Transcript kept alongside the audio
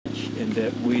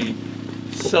important that we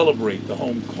celebrate the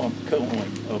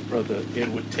homecoming of Brother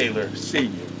Edward Taylor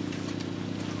Sr.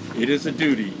 It is a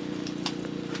duty,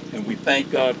 and we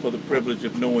thank God for the privilege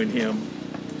of knowing him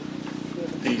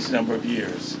these number of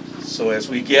years. So as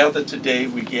we gather today,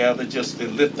 we gather just to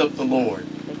lift up the Lord.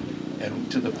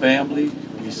 And to the family,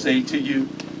 we say to you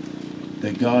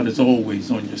that God is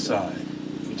always on your side.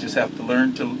 You just have to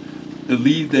learn to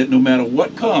believe that no matter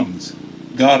what comes,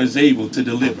 God is able to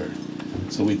deliver.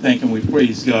 So we thank and we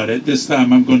praise God. At this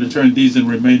time, I'm going to turn these and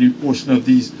remaining portion of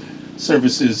these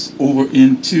services over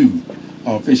into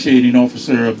our officiating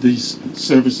officer of these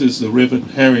services, the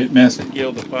Reverend Harriet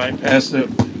Massengill, the fine pastor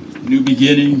of New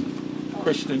Beginning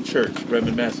Christian Church,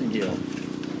 Reverend Massengill.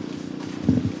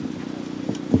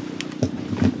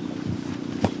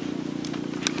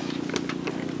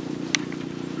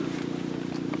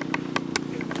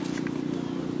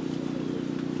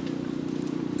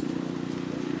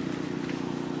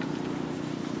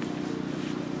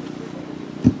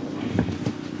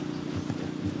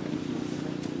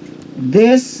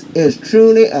 This is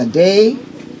truly a day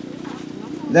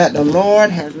that the Lord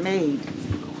has made.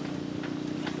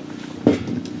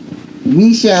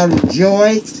 We shall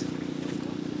rejoice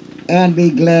and be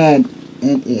glad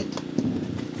in it.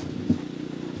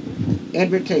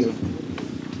 Edward Taylor.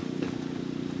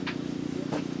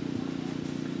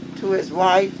 To his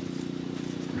wife,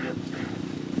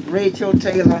 Rachel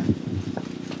Taylor.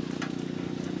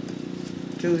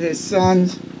 To his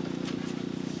sons,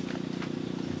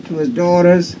 to his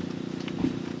daughters,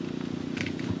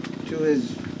 to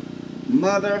his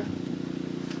mother,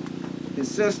 his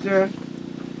sister,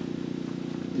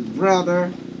 his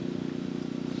brother,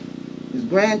 his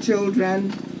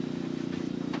grandchildren,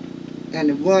 and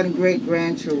the one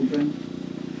great-grandchildren,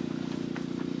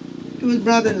 to his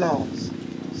brother-in-laws,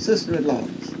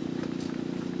 sister-in-laws,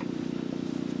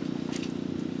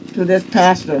 to this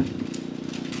pastor,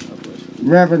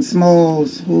 Reverend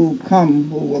Smalls, who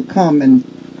will come and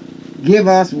give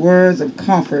us words of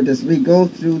comfort as we go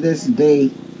through this day,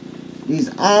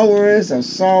 these hours of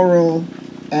sorrow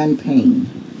and pain.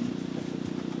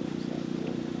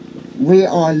 We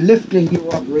are lifting you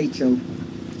up, Rachel,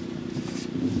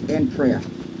 in prayer,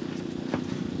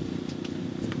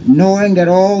 knowing that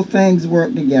all things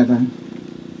work together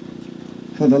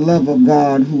for the love of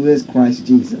God who is Christ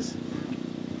Jesus.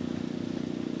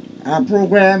 Our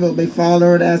program will be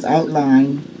followed as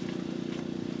outlined.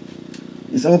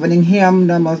 It's opening hymn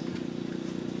number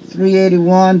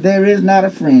 381, There Is Not a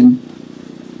Friend.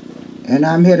 And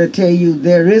I'm here to tell you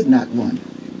there is not one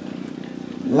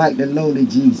like the lowly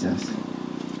Jesus.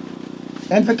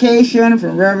 Invocation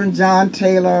from Reverend John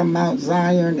Taylor, Mount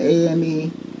Zion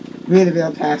AME,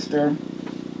 Greeleyville pastor.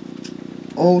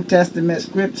 Old Testament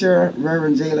scripture,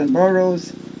 Reverend Jalen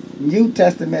Burrows. New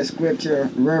Testament scripture,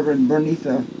 Reverend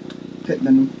Bernitha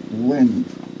Pittman Wynn.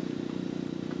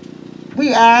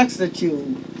 We ask that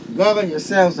you govern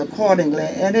yourselves accordingly,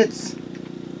 and it's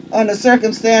under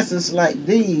circumstances like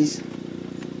these,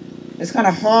 it's kind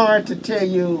of hard to tell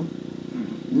you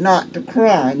not to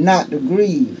cry, not to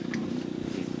grieve.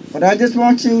 But I just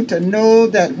want you to know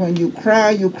that when you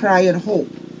cry in hope,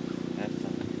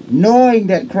 knowing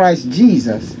that Christ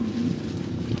Jesus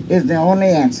is the only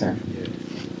answer.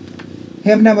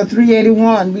 Hymn number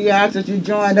 381, we ask that you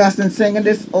join us in singing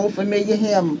this old familiar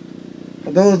hymn.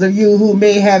 For those of you who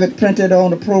may have it printed on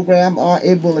the program or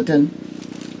a bulletin.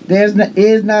 There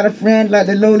is not a friend like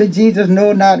the lowly Jesus,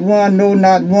 no, not one, no,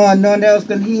 not one. None else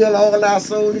can heal all our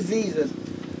soul diseases.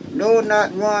 No,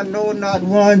 not one, no, not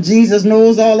one. Jesus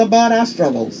knows all about our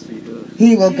struggles.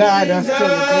 He will guide us to the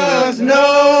day. Jesus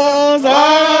knows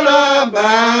all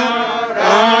about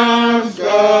our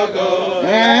struggles.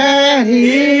 And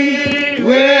He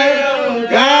will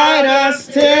guide us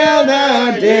till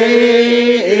the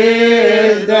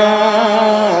day is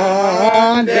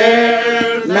done.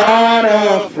 There's not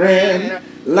a friend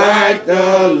like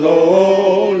the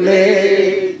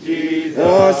lowly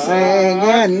Jesus,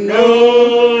 singing,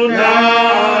 no,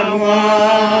 not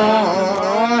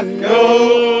one,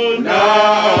 no,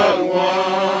 not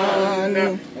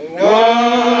one.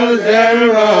 Was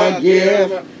there a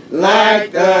gift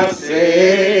like the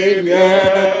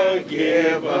Savior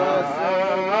give us?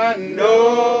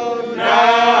 No,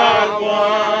 not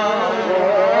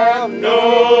one,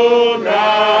 no,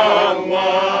 not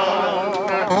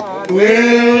one.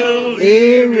 Will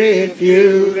He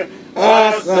refuse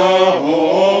us a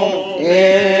home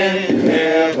in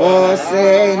heaven,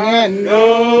 singing,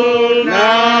 no,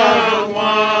 not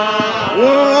one,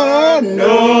 oh,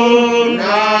 no,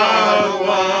 not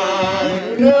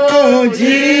one. No,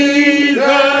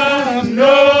 Jesus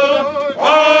knows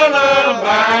all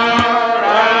about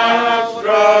our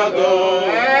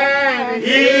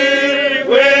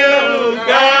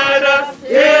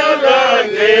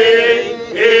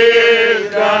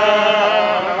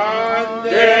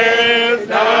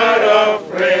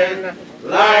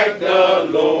the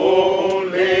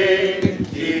lonely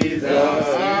Jesus.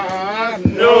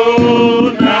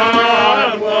 No,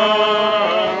 not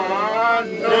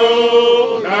one.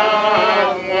 No,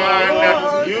 not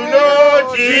one. You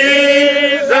know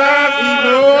Jesus, He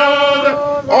knows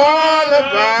all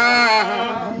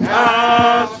about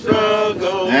our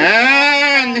struggle.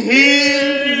 And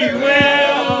He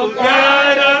will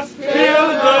guide us till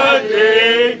the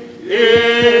day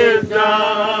is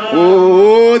done.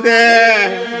 Oh,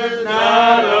 there's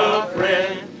not a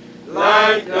friend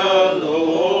like the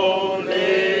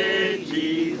lonely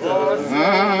Jesus.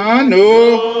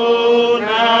 No,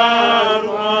 not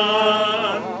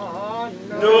one.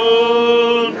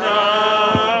 No,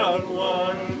 not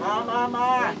one.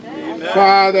 Amen.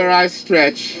 Father, I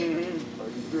stretch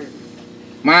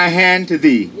my hand to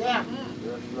Thee.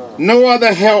 No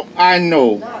other help I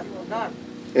know.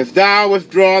 If Thou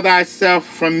withdraw Thyself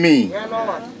from me,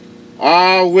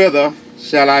 whither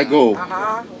shall I go?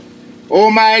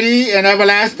 Almighty and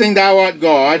everlasting Thou art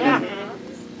God,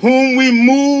 whom we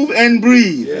move and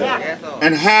breathe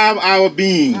and have our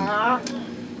being.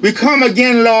 We come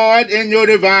again, Lord, in Your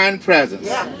divine presence,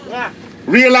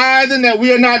 realizing that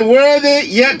we are not worthy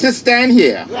yet to stand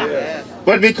here.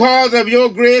 But because of Your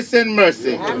grace and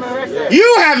mercy,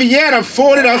 You have yet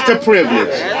afforded us the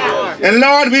privilege. And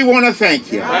Lord, we want to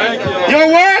thank You. Your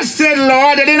word said,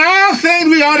 Lord, that in all things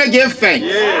we ought to give thanks.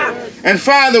 And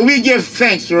Father, we give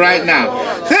thanks right now.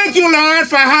 Thank You, Lord,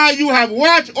 for how You have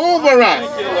watched over us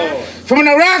from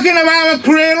the rocking of our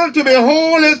cradle to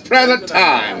behold this present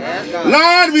time.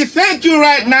 Lord, we thank You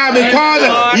right now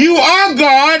because You are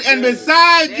God, and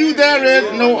beside You there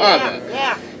is no other.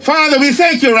 Father, we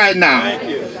thank You right now.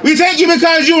 We thank You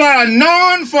because You are a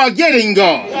non-forgetting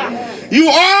God. You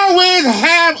always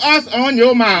have us on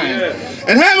Your mind.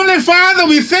 And Heavenly Father,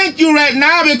 we thank You right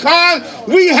now because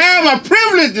we have a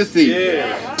privilege to see,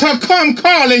 to come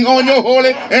calling on Your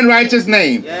holy and righteous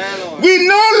name. We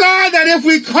know, Lord, that if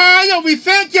we call You, we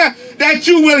thank You that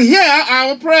You will hear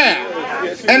our prayer.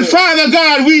 And Father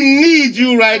God, we need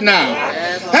You right now.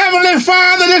 Heavenly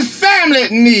Father, this family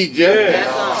needs You.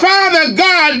 Father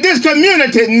God, this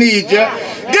community needs You.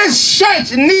 This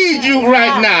church needs You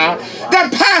right now. The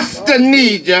pastor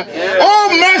needs You. Oh,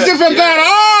 merciful God,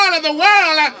 all of the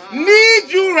world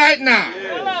needs You right now.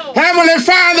 Heavenly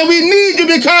Father, we need You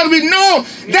because we know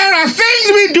there are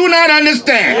things we do not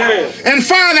understand. And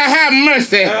Father, have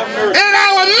mercy. In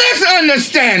our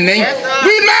misunderstanding,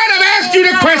 we might have asked You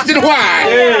the question why.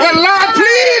 But Lord,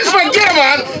 please forgive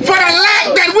us for the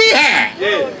lack that we have.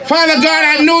 Father God,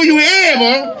 I know You're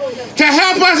able to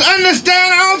help us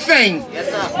understand all things.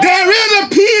 There is a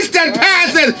peace that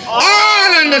passes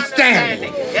all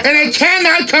understanding. And it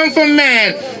cannot come from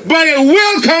man, but it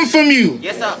will come from You.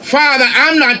 Father,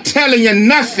 I'm not telling You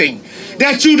nothing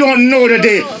that You don't know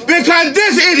today, because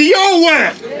this is Your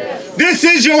work. This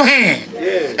is Your hand.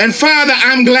 And Father,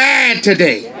 I'm glad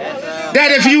today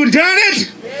that if You done it,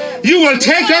 You will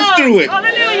take us through it.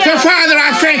 So Father,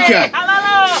 I thank You.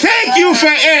 Thank You for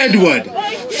Edward.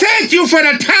 Thank You for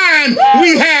the time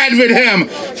we had with him.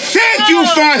 Thank You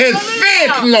for his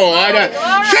faith, Lord.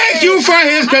 Thank You for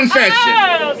his confession.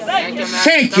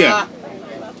 Thank You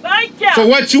for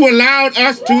what You allowed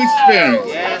us to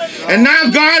experience. And now,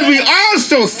 God, we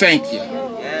also thank You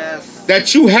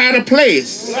that You had a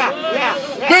place.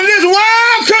 When this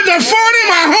world couldn't afford him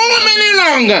a home any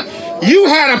longer, You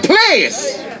had a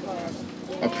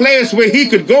place where he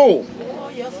could go,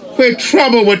 where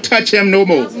trouble would touch him no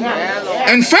more.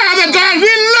 And Father God,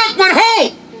 we look with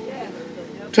hope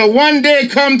to one day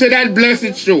come to that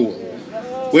blessed shore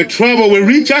where trouble will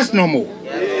reach us no more.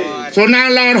 So now,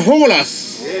 Lord, hold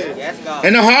us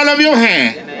in the hollow of Your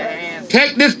hand.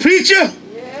 Take this preacher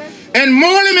and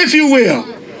mold him, if You will.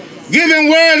 Give him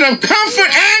words of comfort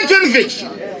and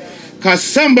conviction, because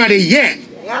somebody yet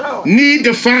need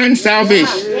to find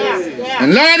salvation.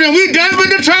 And Lord, when we're done with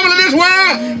the trouble of this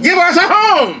world, give us a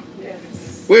home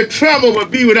where trouble will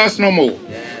be with us no more.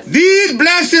 These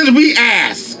blessings we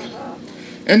ask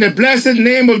in the blessed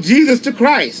name of Jesus the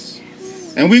Christ,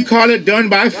 and we call it done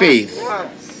by faith.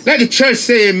 Let the church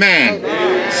say amen.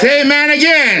 Say amen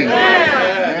again.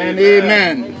 And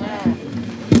amen.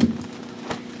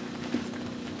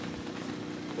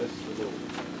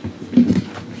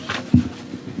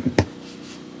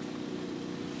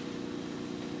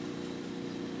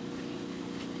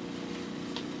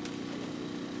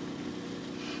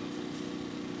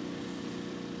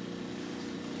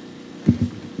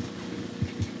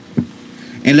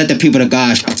 And let the people of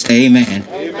God say amen.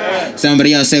 Amen.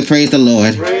 Somebody else say praise the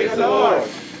Lord. Praise the Lord.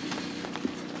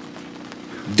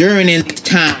 During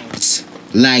times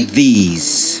like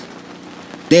these,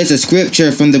 there's a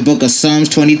scripture from the book of Psalms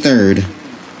 23rd.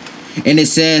 And it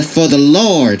says, "For the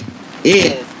Lord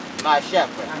is my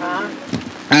shepherd.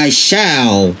 I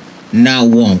shall not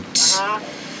want.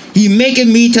 He maketh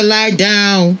me to lie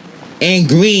down in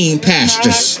green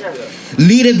pastures.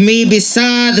 Leadeth me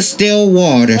beside the still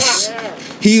waters.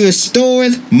 He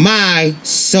restoreth my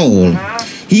soul.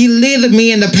 He leadeth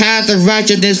me in the path of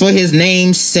righteousness for his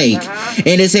name's sake."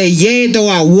 And it said, "Yea, though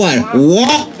I what?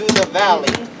 Walk through the valley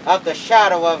of the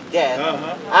shadow of death,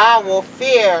 I will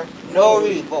fear no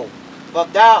evil, for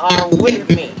thou art with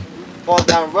me. For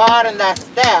thy rod and thy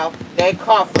staff, they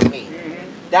comfort me.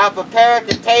 Thou preparest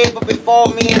the table before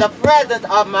me in the presence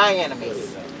of my enemies.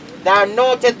 Thou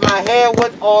anointest my head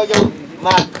with oil,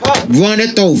 my cup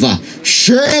runneth over.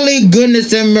 Surely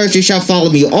goodness and mercy shall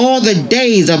follow me all the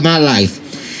days of my life,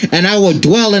 and I will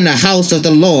dwell in the house of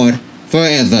the Lord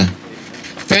forever."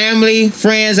 Family,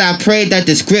 friends, I pray that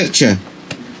the scripture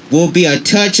will be a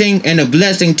touching and a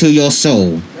blessing to your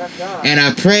soul. And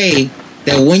I pray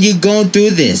that when you're going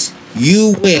through this,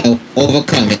 you will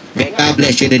overcome it. May God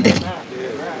bless you today.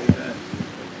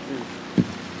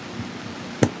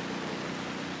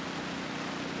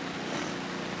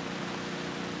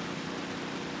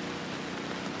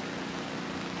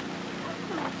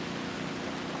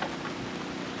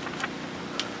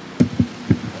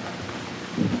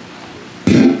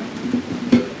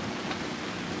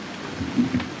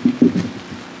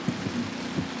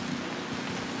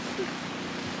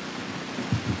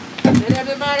 Did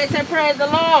everybody say praise the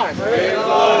Lord? Praise the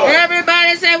Lord.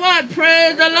 Everybody say what?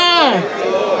 Praise the Lord.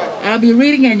 I'll be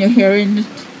reading in your hearing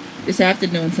this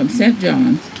afternoon from St.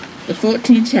 John's, the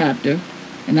 14th chapter,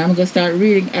 and I'm going to start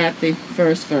reading at the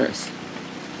first verse.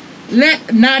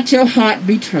 "Let not your heart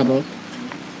be troubled.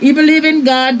 You believe in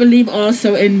God, believe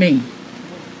also in me.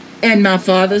 In my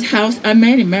Father's house are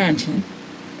many mansions.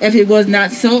 If it was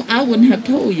not so, I wouldn't have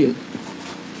told you.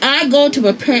 I go to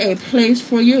prepare a place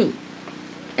for you.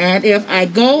 And if I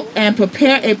go and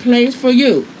prepare a place for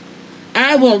you,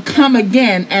 I will come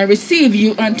again and receive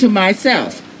you unto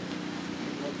myself,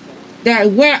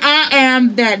 that where I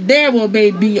am, that there will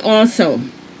be also.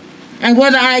 And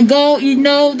whether I go, ye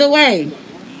know the way.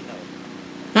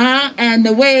 And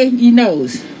the way ye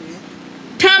knows."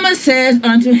 Thomas says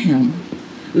unto him,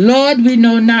 "Lord, we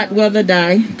know not whither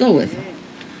thou goest.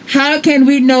 How can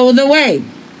we know the way?"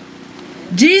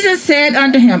 Jesus said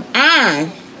unto him, "I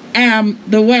am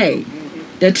the way,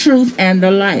 the truth, and the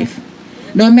life.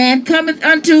 No man cometh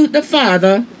unto the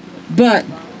Father but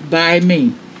by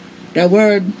me." That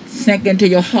word sink into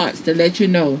your hearts to let you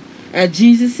know, as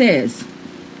Jesus says,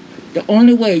 the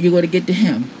only way you're going to get to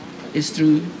him is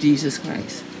through Jesus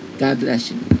Christ. God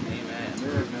bless you.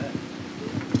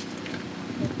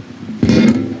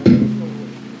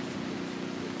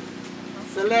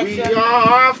 We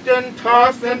are often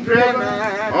tossed and driven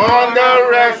on the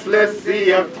restless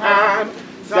sea of time.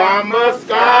 Summer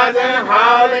skies and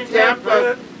howling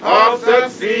tempests all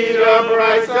succeed a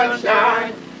bright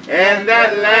sunshine. And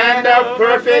that land of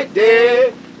perfect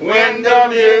day, when the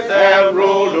mists have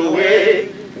rolled away,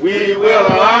 we will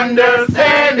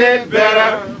understand it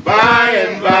better by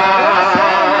and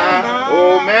by.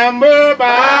 Oh, remember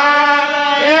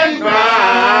by and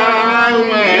by,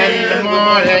 when the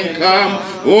morning comes.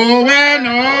 Oh, when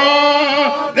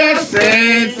all the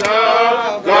saints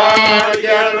of God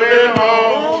gather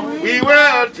home, we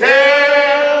will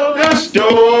tell the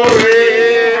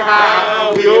story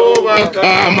how we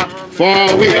overcome,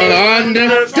 for we'll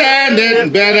understand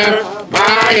it better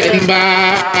by and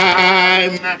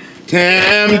by.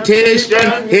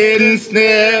 Temptation, hidden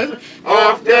snares,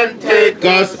 often take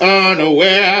us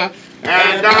unaware,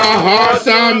 and our hearts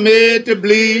are made to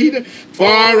bleed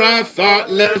for a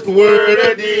thoughtless word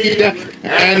or deed.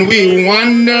 And we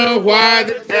wonder why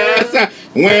the test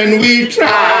when we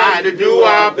try to do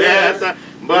our best.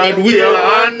 But we'll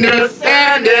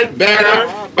understand it better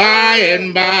by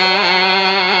and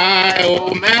by. Oh,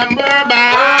 remember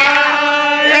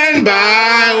by and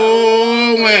by.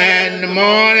 Oh, when the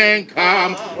morning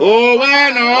comes. Oh,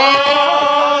 when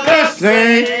all the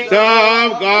saints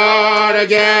of God are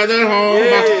gathered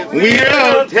home,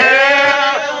 we'll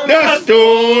tell the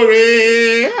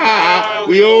story how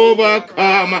we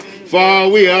overcome, for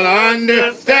we'll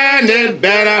understand it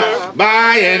better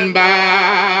by and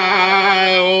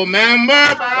by. Oh,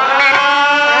 remember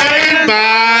by and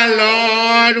by,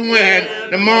 Lord, when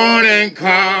the morning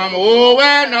comes. Oh,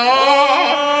 when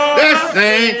all the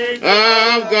saints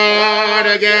of God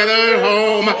are gathered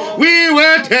home, we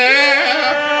will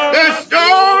tell the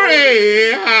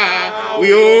story how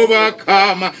we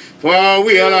overcome, for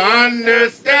we'll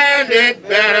understand it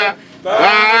better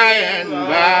by and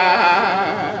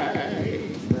by.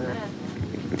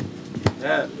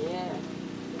 Yeah. Yeah.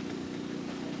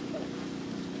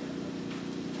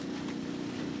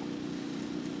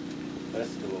 Bless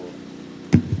the Lord.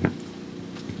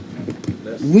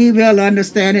 Bless We will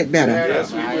understand it better.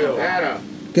 Yes, we will. Better.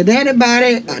 Can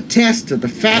anybody attest to the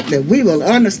fact that we will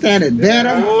understand it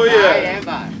better Oh, By yeah. and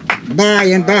by. by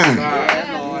and by?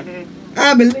 Yeah, Lord.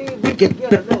 I believe we can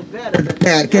get a little better than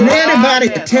that. Can anybody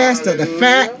attest to the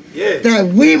fact Yes. that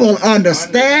we will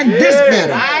understand this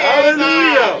better?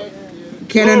 Hallelujah.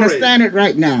 Can't Glory. understand it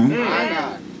right now, My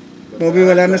God. but we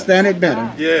will understand it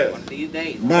better Yes. One of these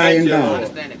days. by and Thank you, by. Lord.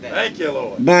 Understand it better. Thank you,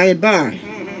 Lord. By and by.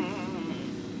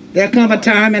 There come a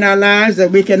time in our lives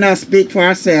that we cannot speak for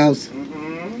ourselves.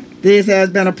 This has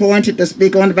been appointed to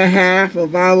speak on behalf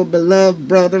of our beloved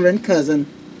brother and cousin,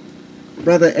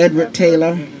 Brother Edward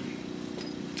Taylor.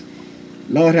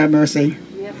 Lord have mercy.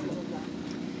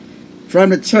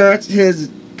 From the church, his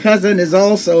cousin is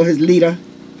also his leader.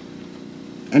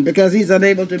 And because he's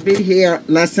unable to be here,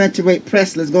 Licentiate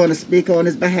Presley is going to speak on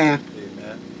his behalf.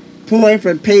 Amen. Pouring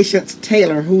from Patience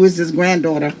Taylor, who is his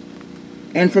granddaughter.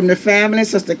 And from the family,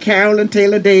 Sister Carolyn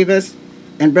Taylor Davis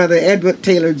and Brother Edward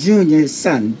Taylor Jr., his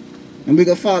son. And we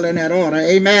go follow in that order.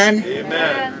 Amen.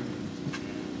 Amen.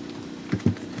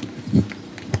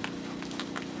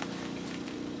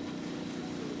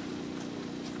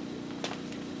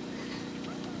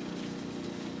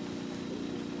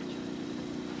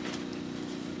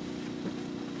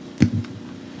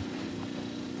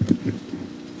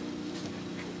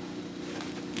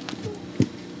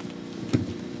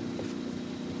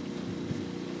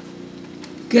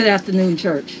 Good afternoon,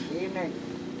 church. Amen.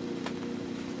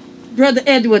 Brother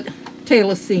Edward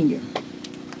Taylor Sr.,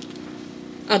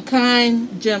 a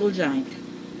kind, gentle giant.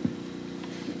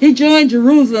 He joined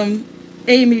Jerusalem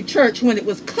AME Church when it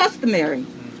was customary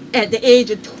at the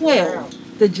age of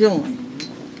 12 to join.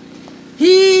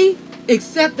 He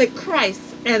accepted Christ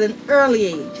at an early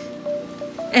age,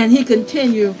 and he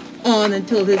continued on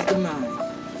until his demise.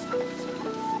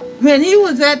 When he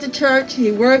was at the church,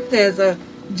 he worked as a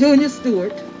junior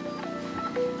steward,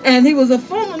 and he was a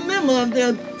former member of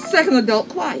the second adult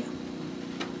choir.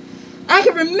 I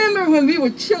can remember when we were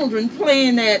children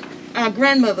playing at our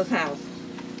grandmother's house.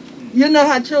 You know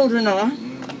how children are.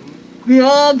 We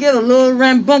all get a little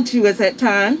rambunctious at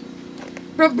times.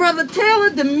 But Brother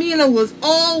Taylor's demeanor was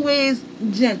always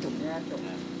gentle,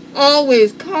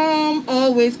 always calm,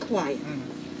 always quiet.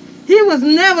 He was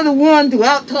never the one to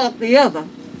out-talk the other.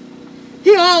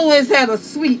 He always had a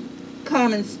sweet,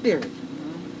 common spirit.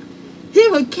 He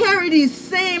would carry these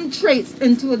same traits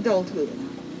into adulthood.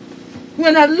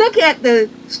 When I look at the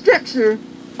scripture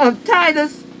of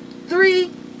Titus 3,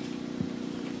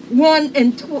 1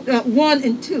 and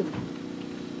 2,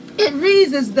 it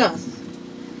reads as thus: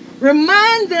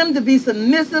 remind them to be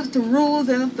submissive to rules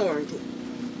and authority,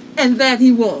 and that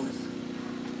he was.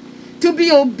 To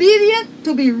be obedient,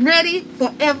 to be ready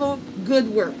for ever good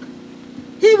work.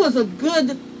 He was a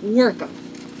good worker.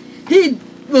 He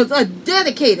was a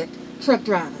dedicated truck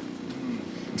driver.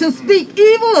 To speak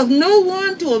evil of no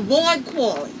one, to avoid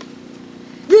quarreling.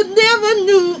 You never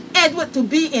knew Edward to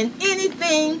be in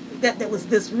anything that was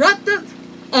disruptive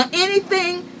or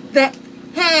anything that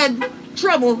had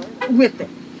trouble with it.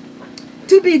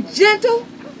 To be gentle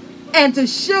and to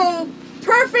show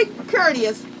perfect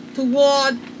courteous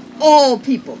toward all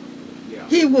people.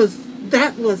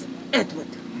 That was Edward.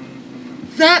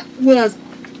 That was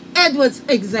Edward's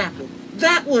example.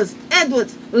 That was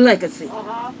Edward's legacy.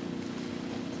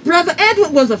 Brother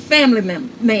Edward was a family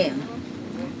man.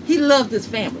 He loved his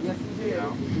family.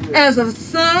 As a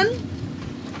son,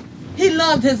 he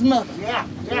loved his mother.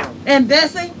 And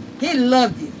Bessie, he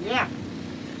loved you.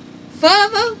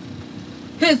 Father,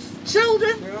 his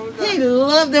children, he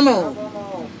loved them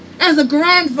all. As a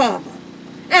grandfather,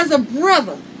 as a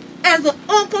brother, as an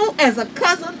uncle, as a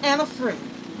cousin, and a friend.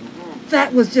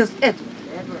 That was just Edward.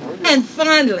 And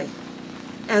finally,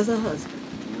 as a husband.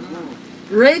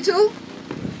 Rachel,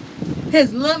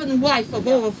 his loving wife of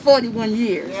over 41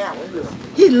 years.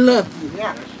 He loved you.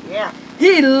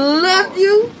 He loved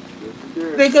you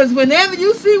because whenever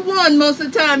you see one, most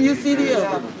of the time you see the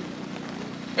other.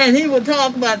 And he will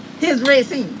talk about his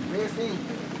racing.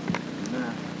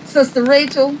 Sister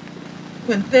Rachel,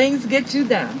 when things get you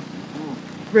down,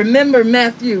 remember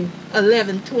Matthew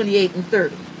 11:28 and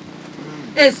 30.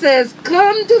 It says,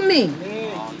 come to me,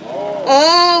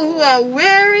 all who are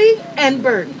weary and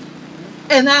burdened,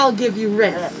 and I'll give you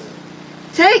rest.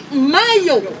 Take my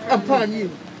yoke upon you,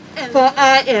 for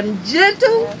I am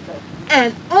gentle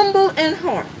and humble in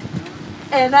heart,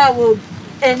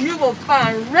 and you will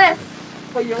find rest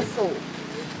for your soul.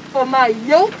 For my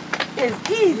yoke is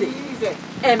easy,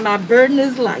 and my burden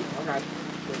is light.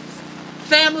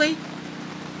 Family,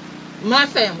 my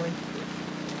family,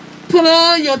 put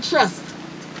all your trust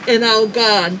in our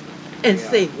God and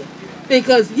Savior,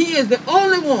 because He is the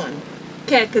only one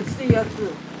that could see us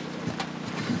through.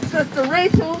 Sister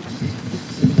Rachel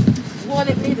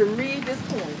wanted me to read this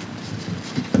poem.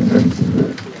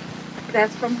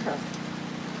 That's from her.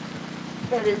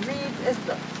 And it reads as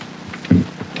thus.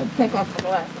 I'll take off my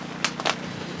glasses.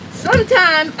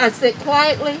 Sometimes I sit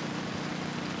quietly,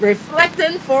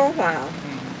 reflecting for a while,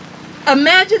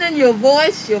 imagining your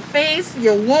voice, your face,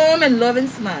 your warm and loving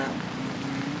smile.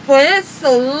 For it's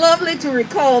so lovely to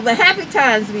recall the happy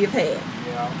times we have had,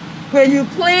 when you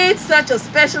played such a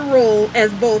special role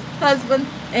as both husband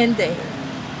and dad.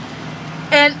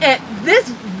 And at this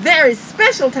very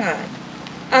special time,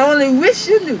 I only wish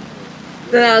you knew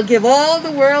that I'll give all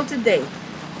the world today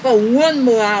for one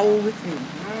more hour with you.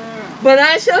 But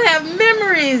I shall have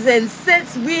memories, and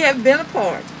since we have been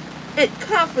apart, it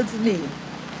comforts me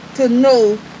to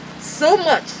know so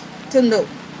much to know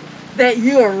that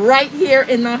you are right here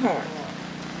in my heart.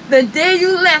 The day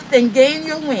you left and gained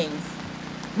your wings,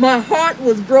 my heart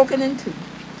was broken in two.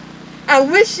 I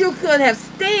wish you could have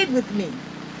stayed with me,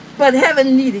 but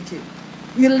heaven needed you.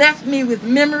 You left me with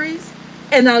memories,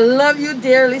 and I love you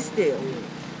dearly still.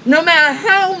 No matter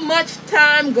how much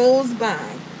time goes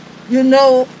by, you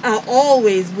know I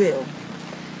always will.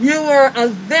 You were a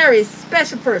very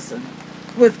special person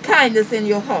with kindness in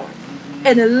your heart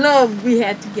and the love we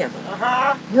had together.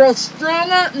 Grow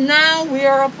stronger now we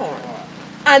are apart.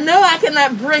 I know I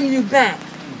cannot bring you back,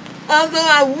 although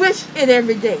I wish it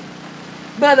every day.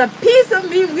 But a piece of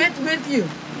me went with you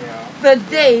the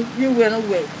day you went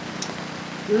away.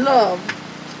 Love,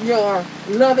 your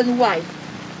loving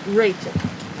wife, Rachel.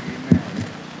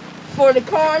 For the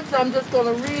cards, I'm just going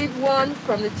to read one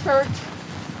from the church,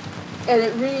 and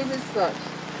it reads as such.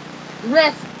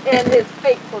 Rest in His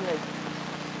faithfulness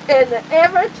in the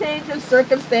ever-changing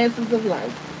circumstances of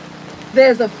life.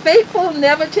 There's a faithful,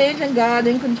 never-changing God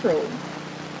in control.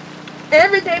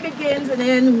 Every day begins and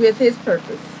ends with His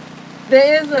purpose.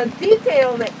 There is a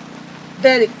detail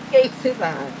that escapes His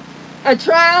eye, a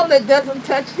trial that doesn't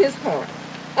touch His heart,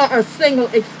 or a single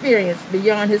experience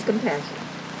beyond His compassion.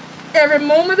 Every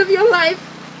moment of your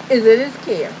life is in His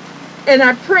care, and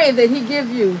I pray that He give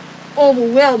you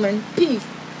overwhelming peace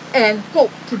and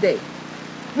hope today.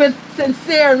 With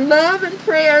sincere love and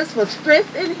prayers for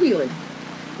strength and healing,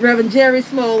 Reverend Jerry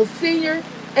Smalls Sr.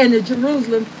 and the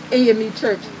Jerusalem AME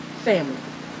Church family.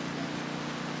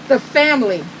 The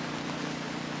family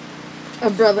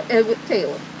of Brother Edward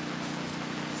Taylor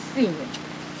Sr.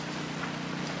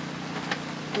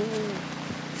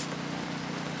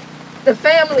 The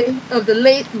family of the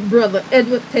late Brother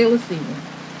Edward Taylor Sr.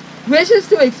 wishes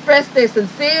to express their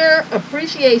sincere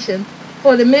appreciation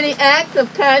for the many acts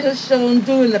of kindness shown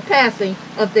during the passing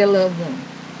of their loved one.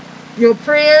 Your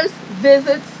prayers,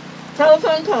 visits,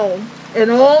 telephone calls, and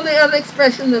all the other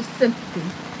expressions of sympathy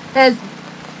has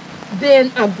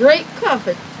been a great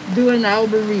comfort during our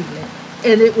bereavement,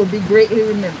 and it will be greatly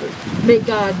remembered. May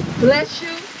God bless you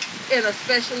in a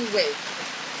special way.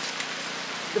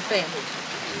 The family.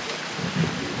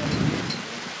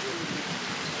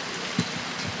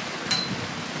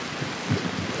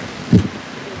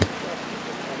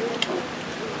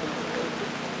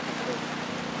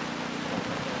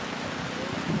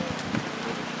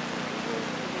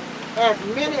 As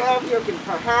many of you can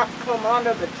perhaps come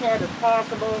under the tent as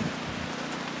possible,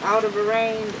 out of the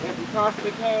rain, if you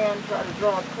possibly can. Try to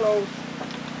draw it close,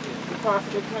 if you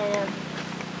possibly can.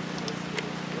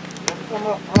 Come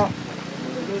up, a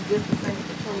little distance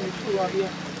between the two of you.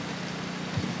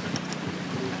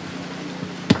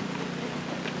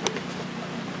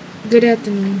 Good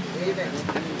afternoon.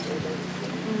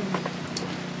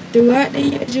 Throughout the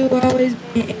years, you've always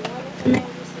been intimate.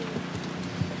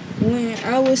 When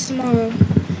I was small,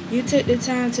 you took the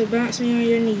time to bounce me on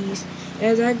your knees.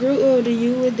 As I grew older,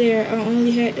 you were there. I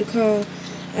only had to call.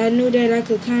 I knew that I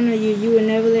could count on you. You would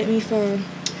never let me fall.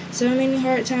 So many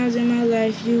hard times in my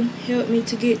life, you helped me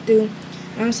to get through.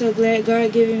 I'm so glad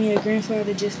God gave me a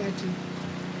grandfather just like you.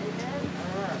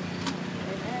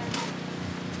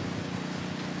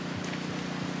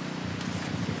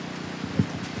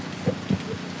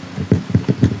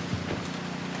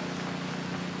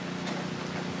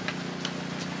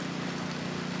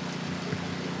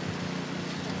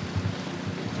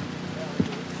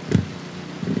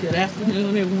 Good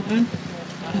afternoon, everyone.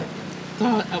 I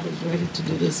thought I was ready to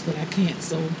do this, but I can't,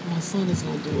 so my son is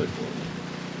going to do it for me.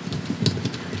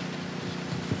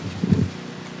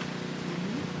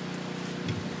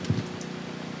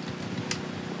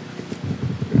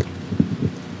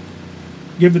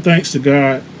 Giving thanks to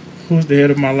God who's the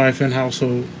head of my life and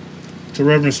household, to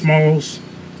Reverend Smalls,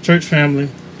 church family,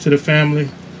 to the family,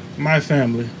 my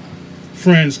family,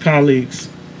 friends, colleagues,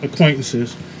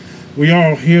 acquaintances. We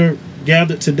all here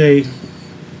gathered today,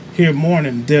 here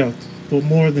mourning death, but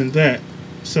more than that,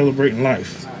 celebrating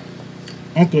life.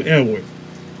 Uncle Edward.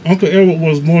 Uncle Edward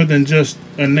was more than just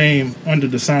a name under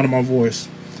the sound of my voice.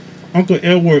 Uncle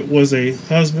Edward was a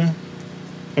husband,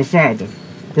 a father,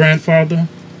 grandfather,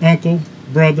 uncle,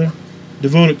 brother,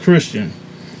 devoted Christian,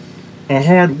 a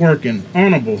hard-working,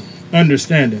 honorable,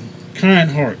 understanding,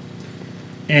 kind heart,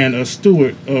 and a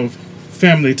steward of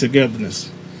family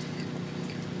togetherness.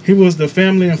 He was the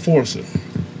family enforcer.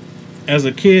 As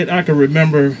a kid, I can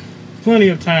remember plenty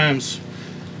of times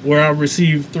where I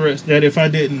received threats that if I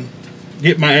didn't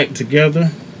get my act together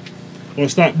or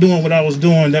stop doing what I was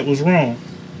doing that was wrong,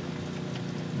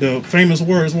 the famous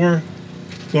words were,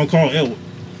 "Gonna call Edward."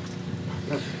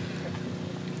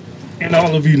 And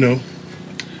all of you know.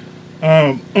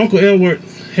 Uncle Edward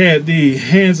had the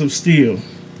hands of steel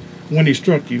when he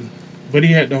struck you, but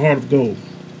he had the heart of gold.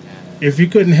 If he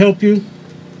couldn't help you,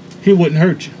 he wouldn't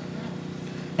hurt you.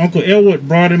 Uncle Edward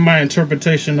broadened my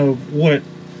interpretation of what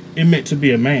it meant to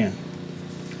be a man.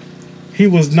 He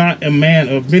was not a man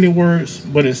of many words,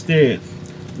 but instead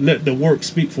let the work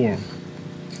speak for him.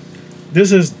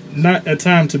 This is not a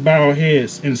time to bow our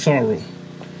heads in sorrow,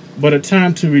 but a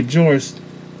time to rejoice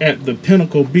at the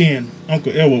pinnacle being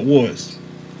Uncle Edward was.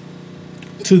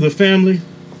 To the family,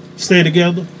 stay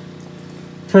together,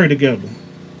 pray together,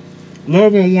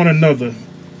 love on one another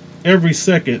every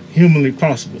second humanly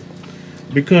possible,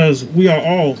 because we are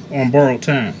all on borrowed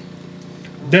time.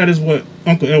 That is what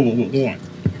Uncle Edward would want.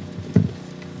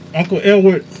 Uncle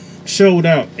Edward showed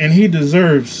out, and he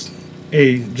deserves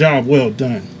a job well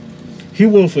done. He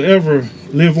will forever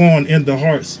live on in the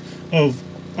hearts of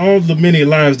all the many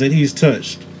lives that he's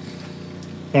touched.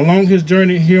 Along his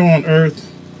journey here on earth,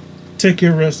 take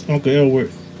your rest, Uncle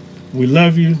Edward. We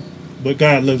love you, but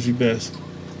God loves you best.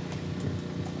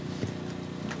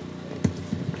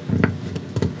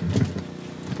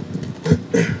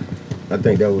 I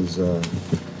think that was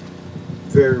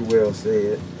very well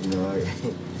said. You know,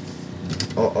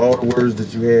 all the words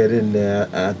that you had in there,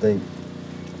 I think,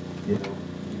 you know,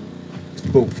 you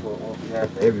spoke for on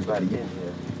behalf of everybody in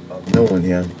here of knowing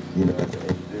him, you know, as an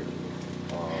individual.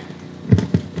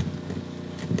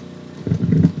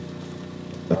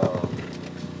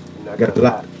 You know, I got a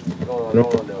lot going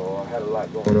on, or I had a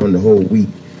lot going on the whole week,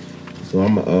 so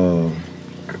I'm gonna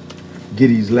get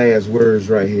these last words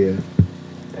right here.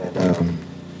 And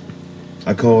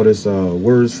I call this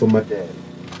Words for My Daddy.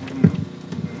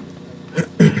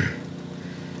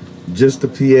 Just a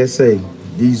PSA,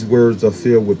 these words are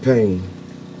filled with pain.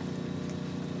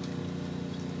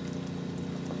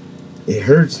 It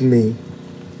hurts me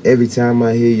every time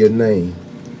I hear your name,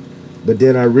 but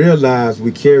then I realize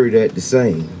we carry that the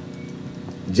same.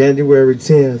 January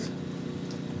 10th,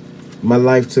 my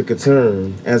life took a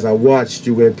turn. As I watched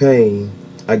you in pain,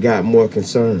 I got more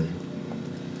concerned.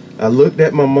 I looked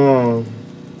at my mom,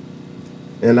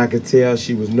 and I could tell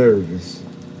she was nervous.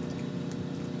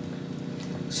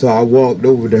 So I walked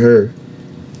over to her,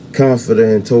 comforted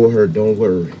her, and told her, don't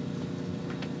worry.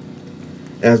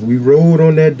 As we rode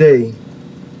on that day,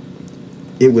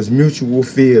 it was mutual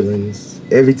feelings.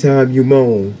 Every time you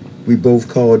moaned, we both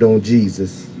called on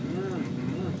Jesus.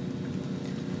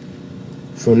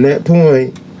 From that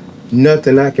point,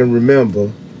 nothing I can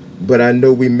remember, but I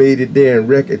know we made it there in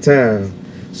record time,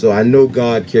 so I know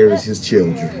God carries his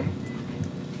children.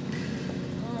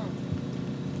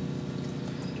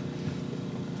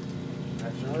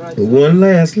 One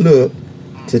last look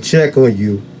to check on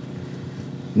you,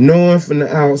 knowing from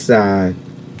the outside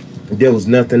there was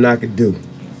nothing I could do.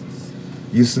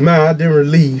 You smiled in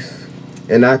relief,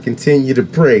 and I continued to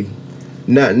pray,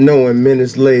 not knowing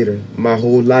minutes later my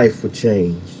whole life would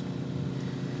change.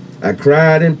 I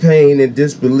cried in pain and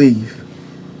disbelief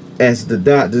as the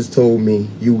doctors told me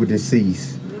you were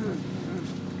deceased.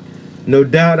 No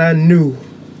doubt I knew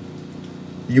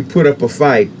you put up a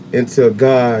fight until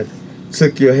God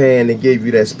took your hand and gave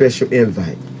you that special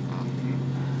invite.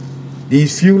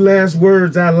 These few last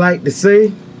words I like to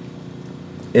say,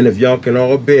 and if y'all can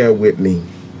all bear with me.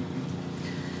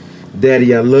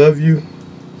 Daddy, I love you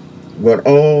with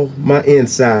all my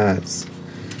insides.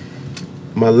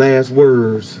 My last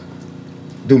words,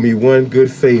 do me one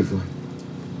good favor.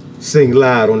 Sing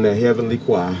loud on that heavenly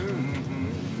choir.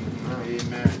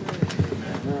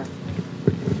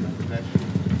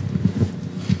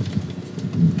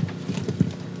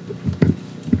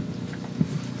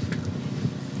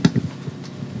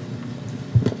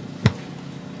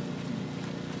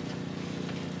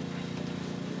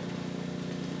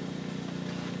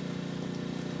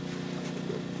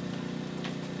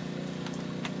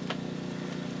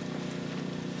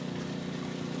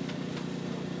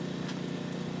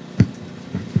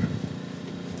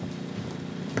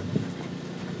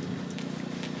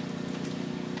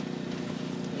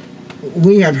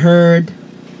 We have heard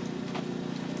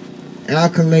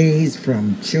accolades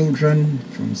from children,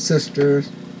 from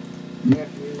sisters,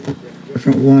 nephews,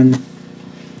 different ones.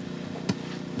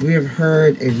 We have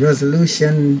heard a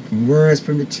resolution from words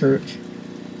from the church.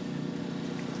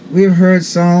 We have heard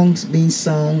songs being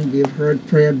sung. We have heard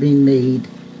prayer being made,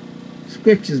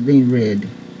 scriptures being read.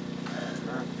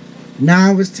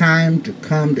 Now it's time to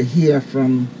come to hear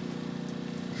from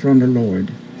the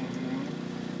Lord.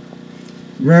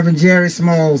 Reverend Jerry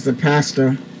Smalls, the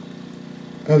pastor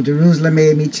of Jerusalem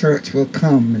AME Church, will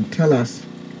come and tell us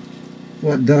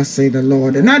what thus say the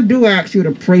Lord. And I do ask you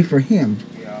to pray for him,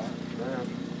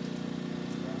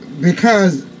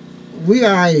 because we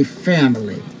are a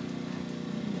family.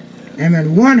 And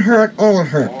when one hurt, all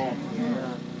hurt.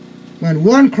 When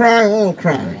one cry, all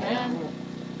cry.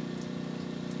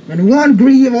 When one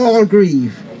grieve, all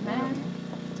grieve.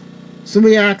 So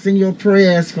we ask in your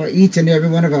prayers for each and every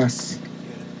one of us.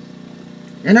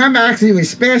 And I'm asking you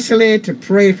especially to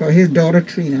pray for his daughter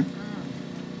Trina.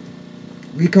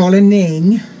 We call her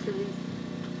Ning.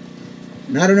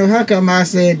 And I don't know how come I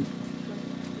said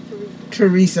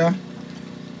Teresa.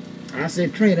 I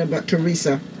said Trina, but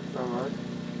Teresa.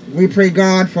 We pray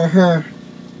God for her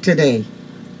today.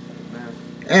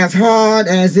 As hard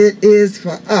as it is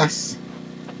for us,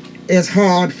 it's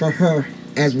hard for her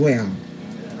as well.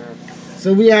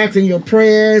 So we ask in your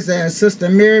prayers as Sister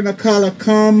Mary McCullough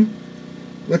come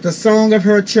with the song of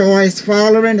her choice,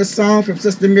 following the song from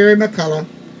Sister Mary McCullough.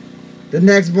 The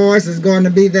next voice is going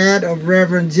to be that of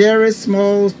Reverend Jerry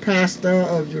Smalls, pastor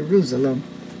of Jerusalem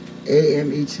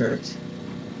AME Church.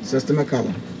 Sister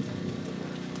McCullough.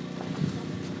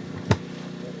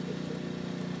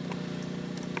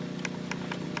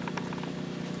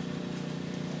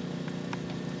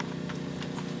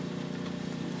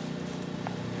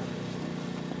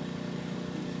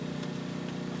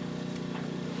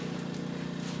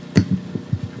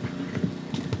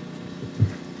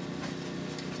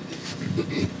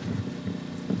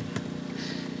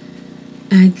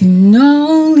 I can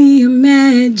only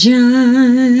imagine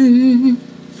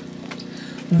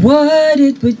what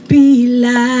it would be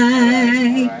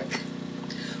like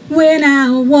when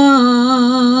I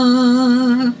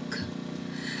walk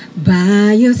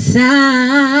by your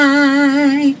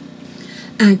side.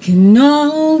 I can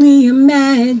only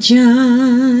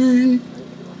imagine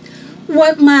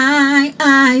what my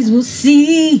eyes will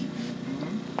see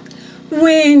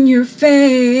when your face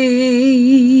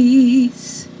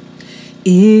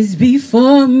is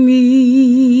before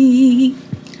me.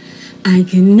 I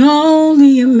can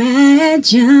only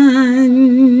imagine.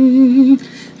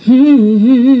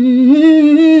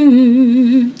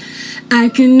 I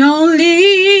can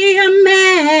only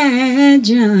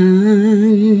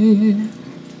imagine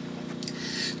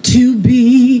to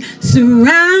be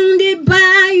surrounded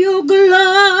by your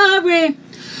glory.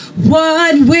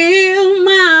 What will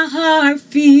my heart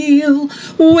feel?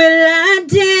 Will I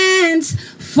dance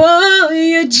for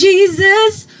you,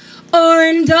 Jesus? Or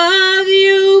in of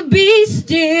you be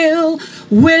still?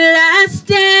 Will I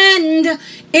stand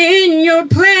in your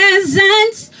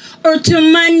presence? Or to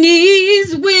my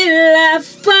knees will I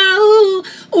fall?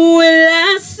 Will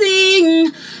I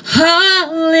sing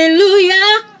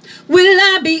hallelujah? Will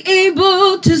I be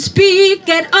able to speak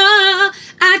at all?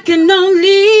 I can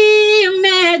only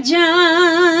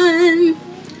imagine.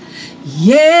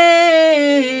 Yeah,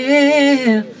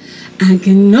 I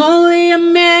can only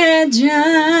imagine.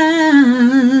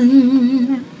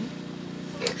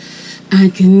 I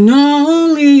can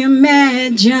only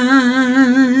imagine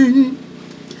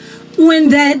when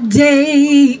that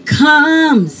day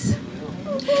comes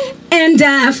and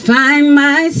I find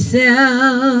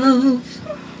myself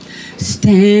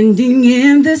standing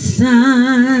in the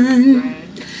sun.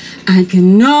 I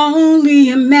can only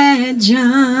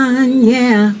imagine,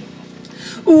 yeah,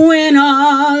 when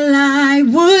all I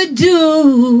would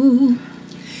do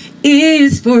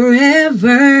is forever,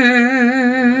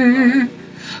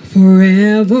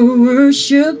 forever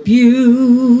worship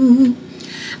you.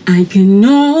 I can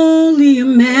only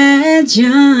imagine.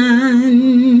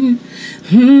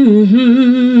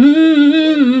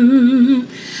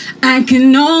 I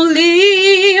can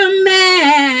only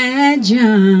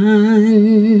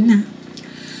imagine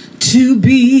to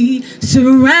be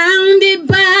surrounded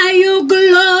by your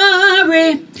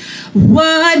glory.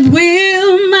 What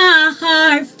will my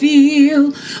heart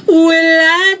feel? Will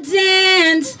I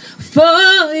dance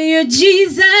for you,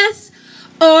 Jesus?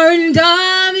 Or in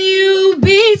of you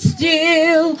be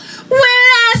still? Will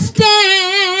I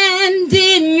stand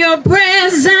in your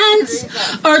presence?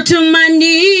 Or to my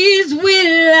knees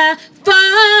will I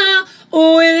fall?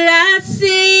 Will I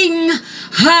sing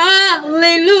hallelujah?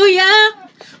 hallelujah.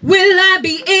 Will I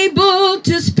be able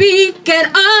to speak at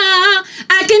all?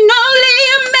 I can only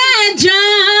imagine.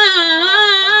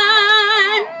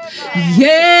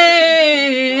 Yeah,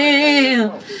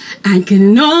 I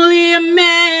can only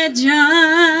imagine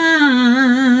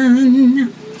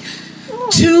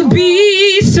to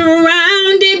be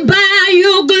surrounded by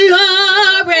your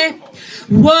glory.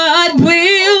 What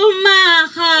will my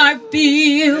heart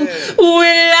feel?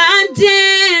 Will I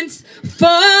dance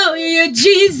for you,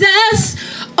 Jesus?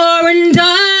 Or in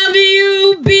love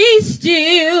you be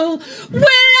still? Will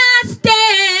I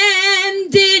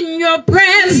stand in your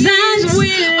presence?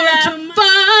 Will I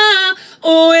fall?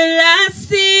 Or will I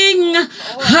sing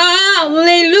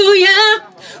hallelujah?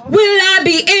 Will I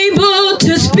be able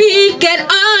to speak at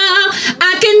all?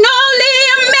 I can only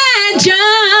imagine.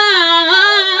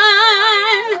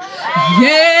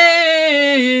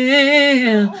 Yeah,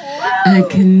 I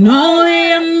can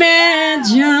only imagine.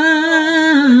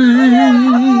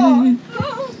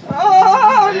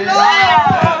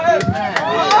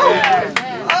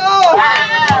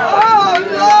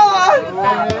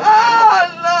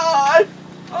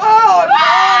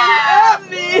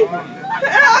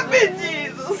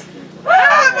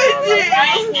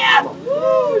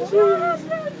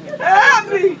 Help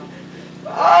me!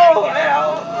 Oh,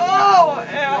 help! Oh,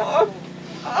 help!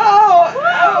 Oh,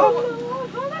 help!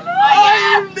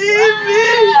 Oh, leave me!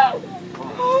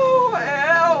 Oh,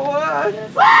 help!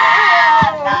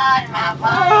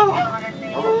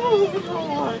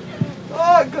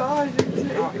 Oh, God, you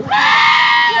take it.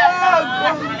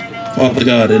 Father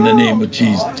God, in the name of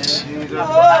Jesus,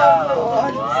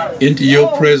 into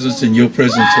your presence and your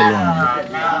presence alone.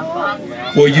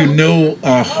 For you know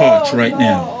our hearts right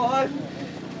now.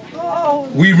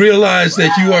 We realize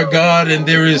that you are God and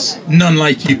there is none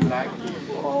like you.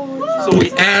 So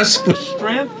we ask for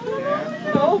strength.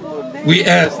 We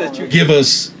ask that you give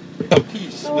us a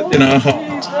peace within our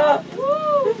hearts.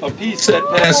 A peace that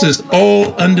passes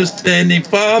all understanding.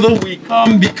 Father, we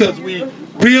come because we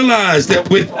realize that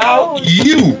without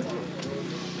you,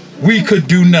 we could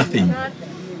do nothing.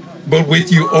 But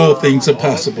with you, all things are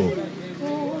possible.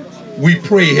 We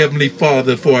pray, Heavenly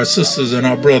Father, for our sisters and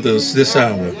our brothers this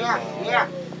hour.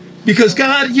 Because,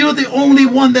 God, you're the only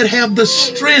one that have the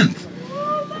strength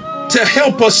to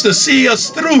help us to see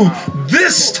us through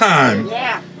this time,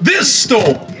 this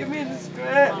storm.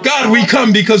 God, we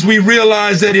come because we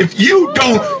realize that if you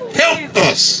don't help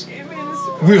us,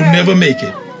 we'll never make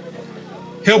it.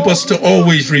 Help us to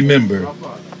always remember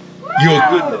your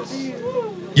goodness,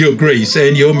 your grace,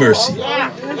 and your mercy.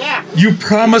 You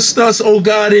promised us, oh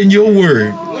God, in your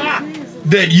word,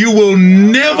 that you will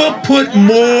never put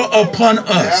more upon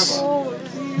us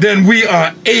than we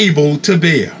are able to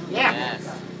bear.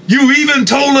 You even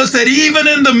told us that even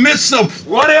in the midst of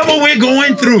whatever we're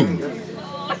going through,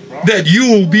 that you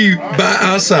will be by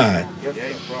our side.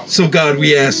 So God,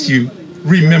 we ask you,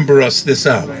 remember us this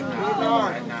hour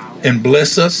and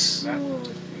bless us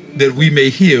that we may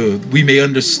hear, we may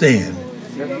understand,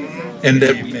 and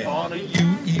that we may honor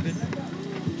you even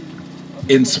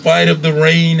in spite of the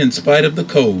rain, in spite of the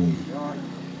cold,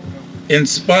 in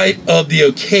spite of the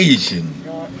occasion.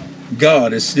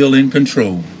 God is still in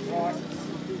control.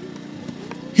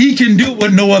 He can do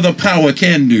what no other power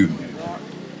can do.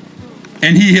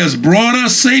 And he has brought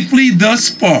us safely thus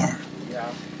far.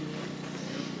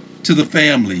 To the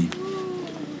family,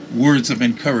 words of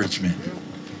encouragement.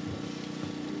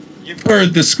 You've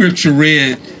heard the scripture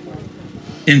read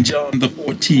in John the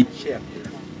 14th chapter,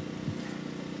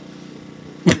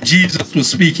 when Jesus was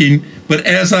speaking. But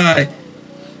as I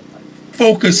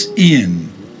focus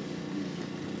in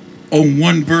on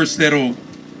one verse that'll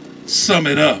sum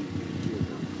it up,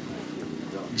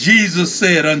 Jesus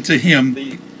said unto him,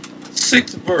 the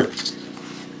 6th verse,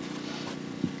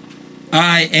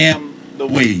 I am the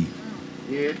way,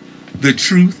 the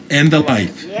truth, and the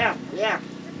life.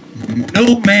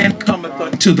 No man cometh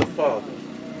unto the Father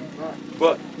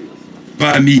but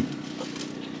by me.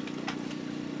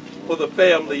 For the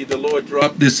family, the Lord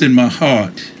dropped this in my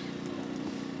heart.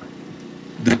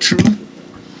 The truth,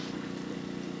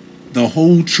 the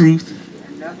whole truth,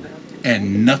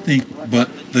 and nothing but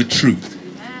the truth.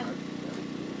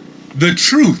 The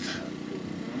truth,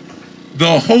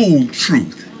 the whole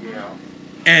truth,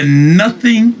 and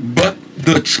nothing but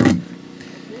the truth.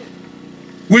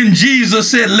 When Jesus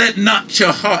said, let not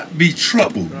your heart be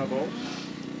troubled,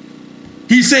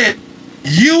 he said,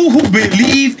 you who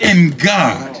believe in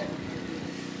God,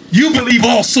 you believe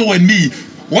also in me.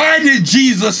 Why did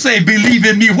Jesus say, believe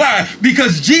in me? Why?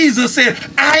 Because Jesus said,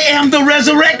 I am the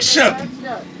resurrection.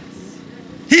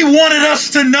 He wanted us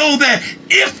to know that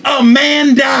if a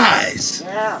man dies,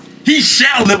 he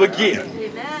shall live again.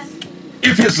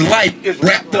 If his life is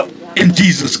wrapped up in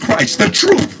Jesus Christ. The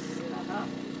truth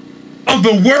of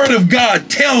the Word of God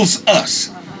tells us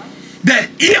that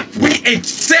if we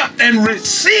accept and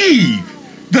receive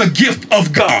the gift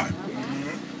of God,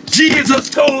 Jesus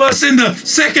told us in the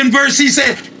second verse, he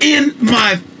said, in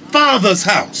my Father's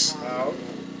house.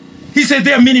 He said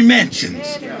there are many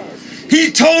mansions.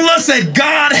 He told us that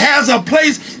God has a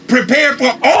place prepared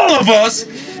for all of us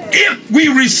if we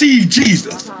receive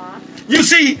Jesus. You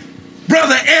see,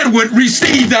 Brother Edward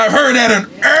received, I heard, at an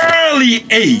early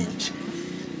age.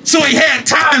 So he had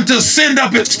time to send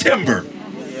up his timber.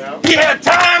 He had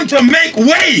time to make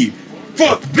way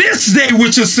for this day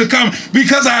which is to come,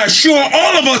 because I assure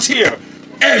all of us here,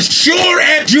 as sure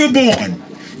as you're born,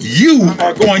 you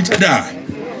are going to die.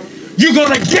 You're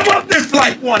going to give up this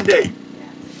life one day.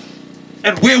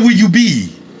 And where will you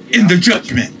be in the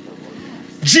judgment?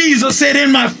 Jesus said,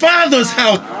 in my Father's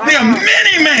house, there are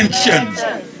many mansions.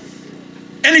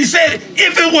 And he said,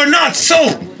 if it were not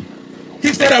so,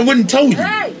 he said, I wouldn't tell you.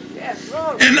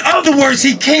 In other words,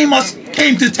 he came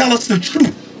to tell us the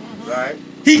truth.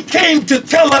 He came to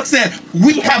tell us that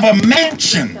we have a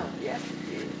mansion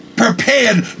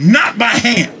prepared not by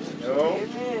hand,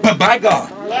 but by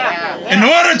God. In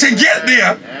order to get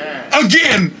there,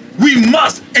 again, we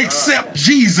must accept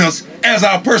Jesus as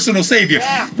our personal Savior.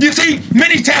 You see,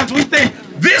 many times we think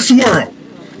this world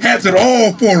has it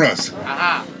all for us.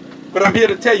 But I'm here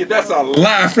to tell you that's a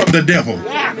lie from the devil.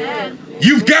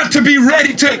 You've got to be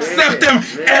ready to accept Him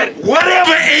at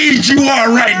whatever age you are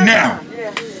right now.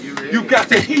 You've got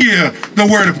to hear the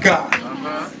Word of God.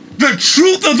 The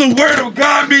truth of the Word of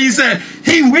God means that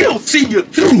He will see you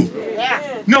through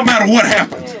no matter what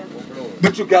happens.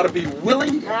 But you've got to be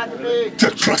willing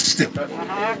to trust Him.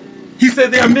 He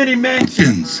said there are many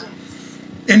mansions,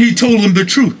 and He told them the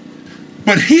truth.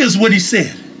 But here's what He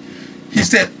said. He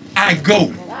said, I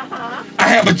go. I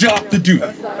have a job to do.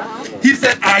 He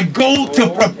said, I go to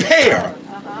prepare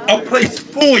a place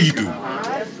for you,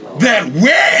 that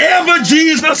wherever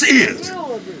Jesus is,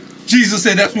 Jesus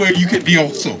said that's where you could be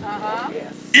also.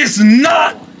 It's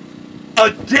not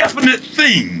a definite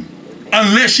thing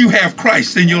unless you have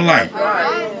Christ in your life.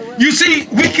 You see,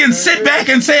 we can sit back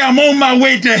and say, I'm on my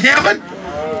way to heaven,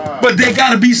 but there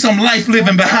got to be some life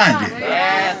living behind it.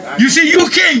 You see, you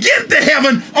can't get to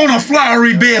heaven on a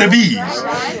flowery bed of ease.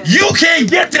 You can't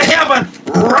get to heaven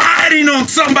riding on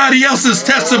somebody else's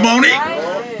testimony.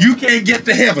 You can't get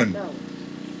to heaven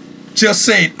just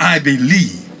saying, I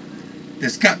believe.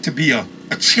 There's got to be a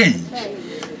change.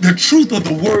 The truth of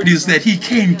the Word is that He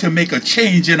came to make a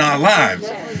change in our lives.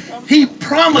 He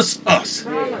promised us,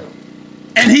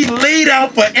 and He laid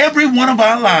out for every one of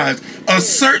our lives a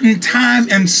certain time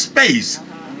and space,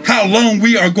 how long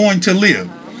we are going to live.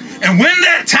 And when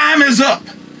that time is up,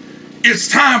 it's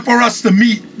time for us to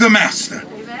meet the Master.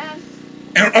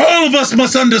 And all of us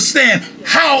must understand,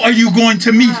 how are you going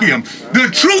to meet Him? The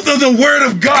truth of the Word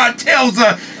of God tells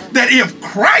us that if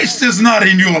Christ is not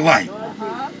in your life,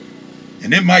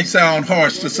 and it might sound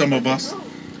harsh to some of us,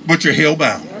 but you're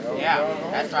hell-bound.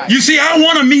 You see, I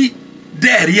want to meet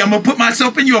Daddy. I'm going to put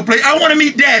myself in your place. I want to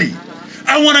meet Daddy.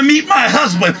 I want to meet my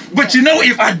husband. But you know,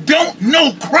 if I don't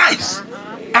know Christ,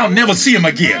 I'll never see him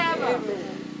again.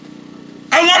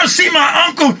 I want to see my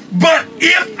uncle, but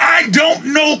if I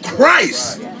don't know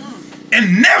Christ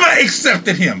and never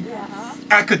accepted Him,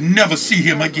 I could never see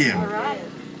Him again.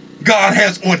 God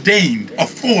has ordained a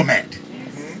format,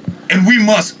 and we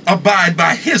must abide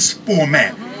by His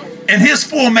format. And His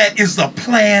format is the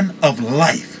plan of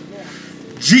life.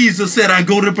 Jesus said, I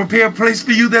go to prepare a place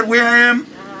for you, that where I am,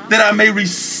 that I may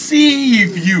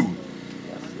receive you.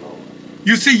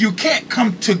 You see, you can't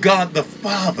come to God the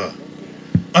Father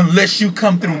unless you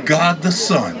come through God the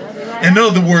Son. In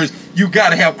other words, you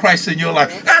got to have Christ in your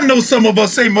life. I know some of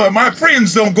us say, my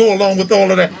friends don't go along with all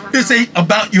of that. This ain't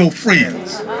about your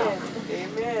friends.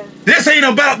 This ain't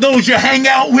about those you hang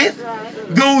out with,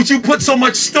 those you put so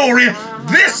much story in.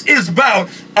 This is about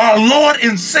our Lord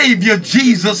and Savior,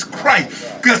 Jesus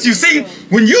Christ. Because you see,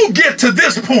 when you get to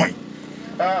this point,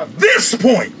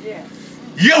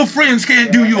 your friends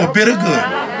can't do you a bit of good.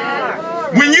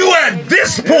 When you are at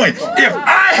this point, if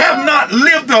I have not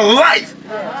lived a life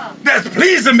that's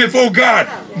pleasing before God,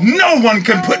 no one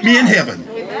can put me in heaven.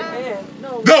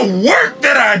 The work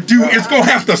that I do is going to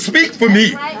have to speak for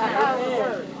me.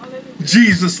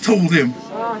 Jesus told him,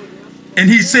 and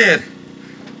He said,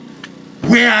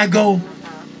 where I go,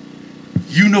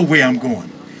 you know where I'm going.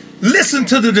 Listen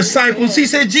to the disciples. He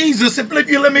said, Jesus, if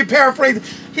you let me paraphrase,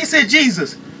 He said,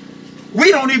 Jesus,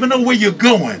 we don't even know where you're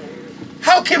going.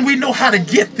 How can we know how to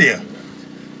get there?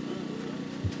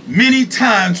 Many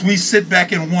times we sit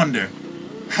back and wonder,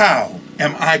 how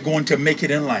am I going to make it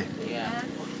in life?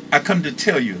 I come to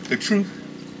tell you the truth,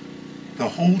 the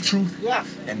whole truth,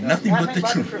 and nothing but the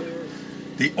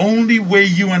truth. The only way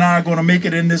you and I are going to make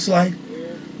it in this life,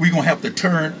 we're going to have to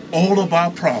turn all of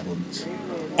our problems,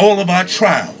 all of our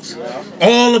trials,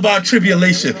 all of our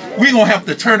tribulation, we're going to have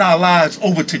to turn our lives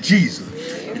over to Jesus.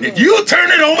 And if you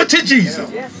turn it over to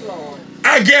Jesus,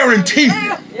 I guarantee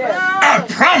you, I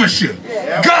promise you,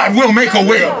 God will make a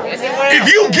way. If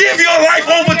you give your life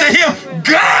over to Him,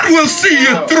 God will see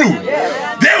you through.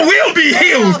 There will be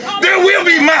hills, there will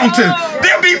be mountains,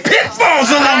 there'll be pitfalls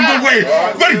along the way,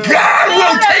 but God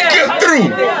will take you through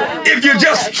if you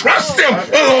just trust Him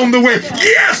along the way.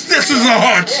 Yes, this is a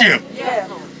hardship.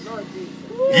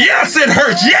 Yes, it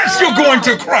hurts. Yes, you're going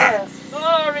to cry.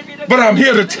 But I'm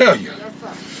here to tell you,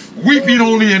 weeping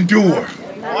only endure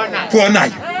for a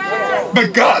night.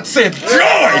 But God said,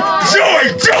 joy,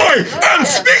 joy, joy,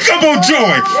 unspeakable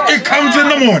joy. It comes in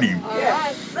the morning.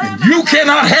 And you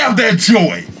cannot have that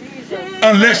joy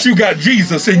unless you got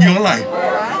Jesus in your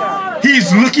life.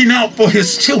 He's looking out for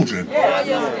His children.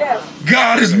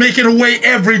 God is making a way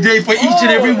every day for each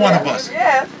and every one of us.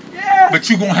 But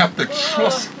you're going to have to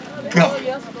trust God.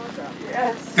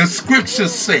 The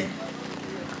scriptures say,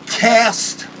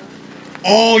 cast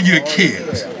all your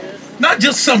cares, not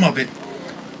just some of it,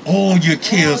 all your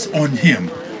cares on Him.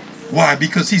 Why?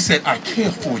 Because He said, I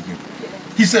care for you.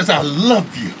 He says, I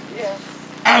love you.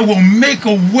 I will make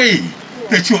a way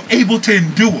that you're able to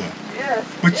endure.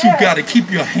 But you got to keep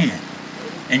your hand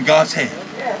in God's hand.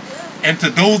 And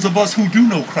to those of us who do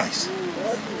know Christ,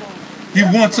 He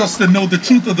wants us to know the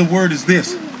truth of the word is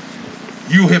this.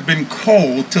 You have been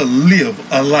called to live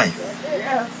a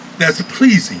life that's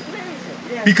pleasing.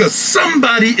 Because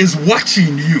somebody is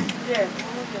watching you.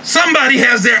 Somebody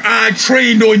has their eye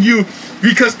trained on you.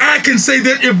 Because I can say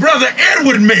that if Brother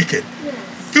Edward make it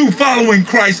through following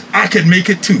Christ, I can make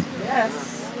it too.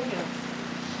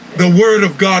 The word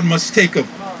of God must take a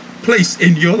place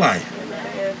in your life,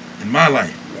 in my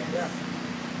life,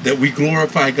 that we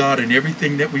glorify God in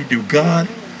everything that we do. God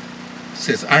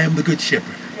says, I am the good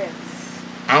shepherd.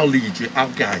 I'll lead you.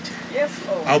 I'll guide you.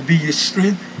 I'll be your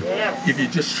strength if you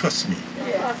just trust me.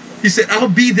 He said, I'll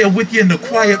be there with you in the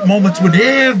quiet moments when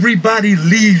everybody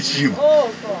leaves you.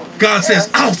 God says,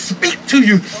 I'll speak to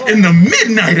you in the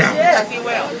midnight hours.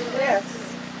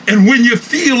 And when you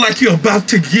feel like you're about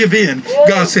to give in,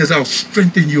 God says, I'll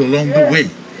strengthen you along the way.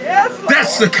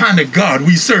 That's the kind of God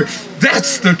we serve.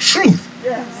 That's the truth.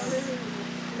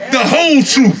 The whole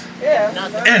truth.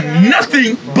 And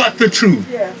nothing but the truth.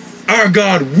 Our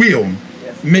God will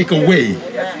make a way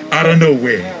out of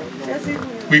nowhere.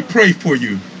 We pray for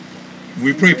you.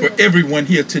 We pray for everyone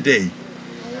here today.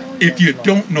 If you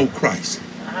don't know Christ,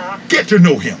 get to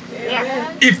know Him.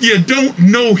 If you don't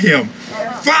know Him,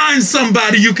 find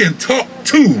somebody you can talk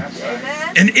to.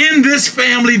 And in this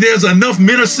family, there's enough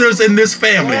ministers in this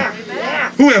family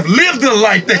who have lived a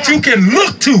life that you can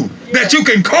look to, that you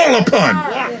can call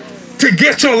upon to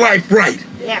get your life right.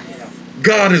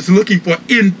 God is looking for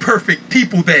imperfect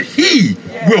people that He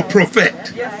will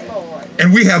perfect.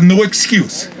 And we have no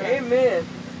excuse.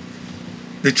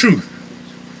 The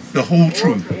truth, the whole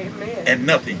truth, and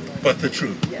nothing but the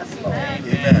truth.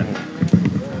 Amen.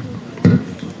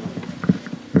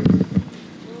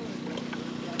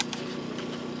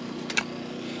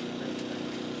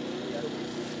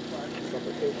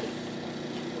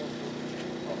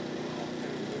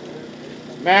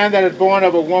 Man that is born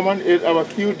of a woman is of a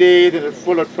few days and is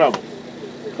full of trouble.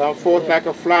 Come forth like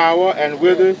a flower and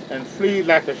withers and flees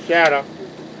like a shadow,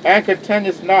 and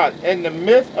continues not. In the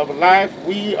midst of life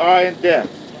we are in death.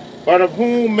 But of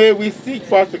whom may we seek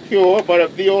for secure, but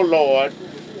of Thee, O Lord,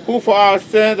 who for our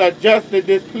sins are justly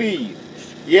displeased.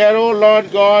 Yet, O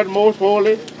Lord God, most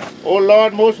holy, O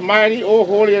Lord, most mighty, O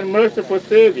holy and merciful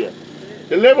Savior,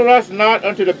 deliver us not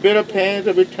unto the bitter pains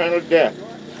of eternal death.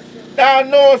 Thou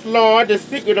knowest, Lord, the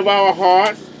secret of our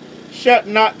hearts. Shut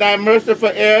not Thy merciful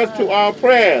ears to our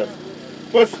prayers.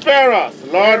 But spare us,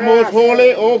 Lord most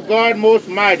holy, O God most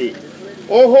mighty,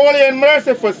 O holy and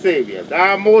merciful Savior,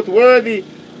 Thou most worthy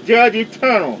Judge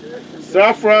eternal.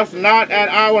 Suffer us not at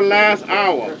our last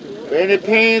hour for any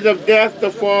pains of death to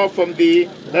fall from Thee.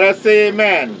 Let us say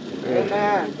amen.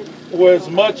 Amen. For as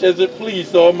much as it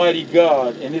pleased Almighty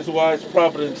God in His wise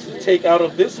providence to take out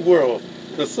of this world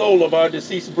the soul of our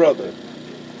deceased brother,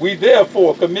 we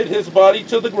therefore commit his body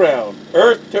to the ground,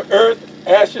 earth to earth,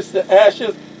 ashes to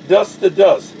ashes, dust to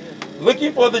dust,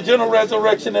 looking for the general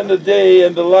resurrection and the day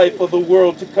and the life of the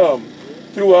world to come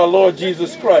through our Lord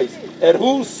Jesus Christ, at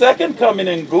whose second coming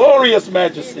in glorious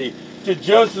majesty to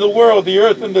judge the world, the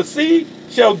earth, and the sea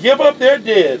shall give up their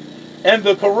dead, and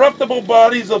the corruptible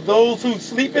bodies of those who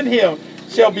sleep in him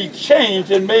shall be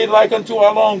changed and made like unto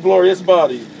our own glorious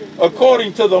bodies,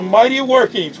 according to the mighty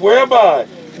workings whereby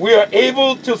we are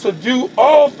able to subdue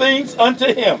all things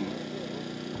unto him.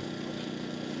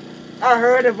 I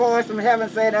heard a voice from heaven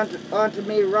saying unto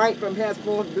me, Write from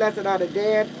henceforth, blessed are the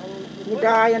dead who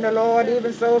die in the Lord,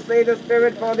 even so say the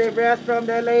Spirit, for they rest from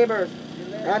their labors,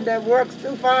 and their works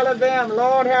do follow them.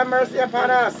 Lord, have mercy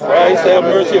upon us. Christ have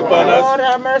mercy upon us. Lord,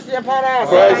 have mercy upon us.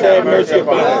 Christ have mercy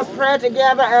upon us. Let's pray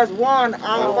together as one.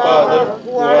 Our Father,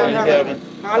 who art in heaven,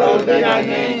 hallowed be thy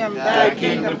name. Thy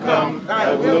kingdom come,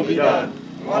 thy will be done,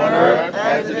 on earth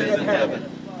as it is in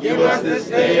heaven. Give us this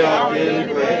day our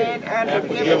daily bread, and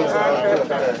forgive us our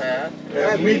trespasses,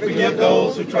 as we forgive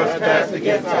those who trespass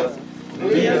against us.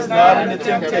 Lead us not into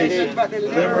temptation, but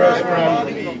deliver us from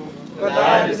evil. For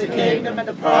thine is the kingdom, and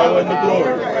the power, and the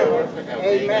glory forever.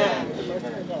 Amen.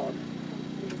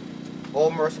 O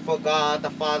merciful God,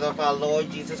 the Father of our Lord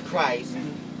Jesus Christ,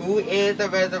 who is the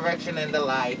resurrection and the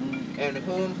life, in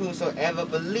whom whosoever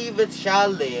believeth shall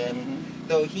live,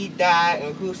 though he die,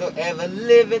 and whosoever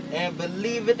liveth and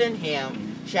believeth in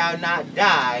him shall not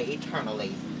die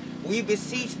eternally. We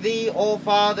beseech thee, O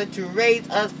Father, to raise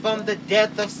us from the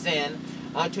death of sin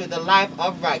unto the life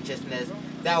of righteousness,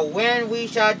 that when we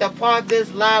shall depart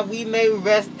this life, we may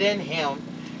rest in him,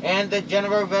 and the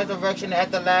general resurrection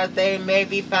at the last day may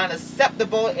be found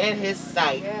acceptable in his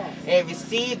sight, and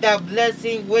receive that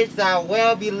blessing which thy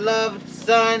well-beloved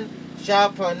Son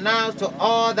shall pronounce to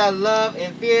all that love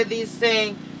and fear thee,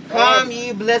 saying, Come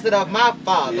ye blessed of my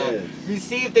Father,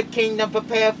 receive the kingdom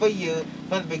prepared for you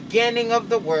from the beginning of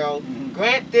the world.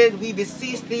 Grant this, we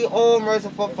beseech thee, O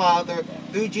merciful Father,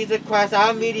 through Jesus Christ,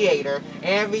 our mediator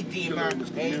and Redeemer.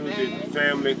 Amen.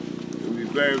 Family, and we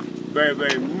very, very,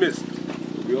 very missed.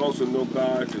 We also know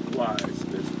God is wise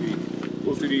as we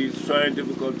go through these trying,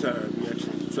 difficult times. We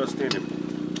actually trust in him.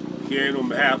 Again, on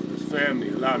behalf of his family,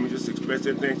 allow me just to express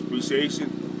their thanks and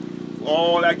appreciation for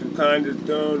all act of kindness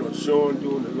done or shown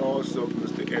during the loss of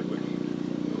Mr. Edward.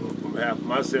 On behalf of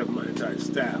myself and my entire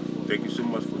staff, thank you so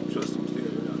much for trusting us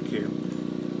in our care.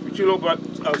 We truly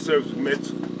hope our service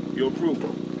meant your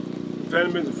approval.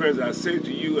 Family and friends, I say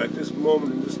to you at this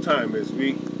moment in this time, as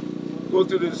we go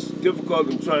through this difficult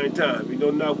and trying time, we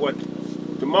know not what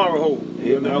tomorrow holds. We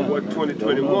know not what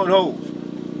 2021 holds.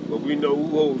 But we know who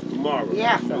holds tomorrow. We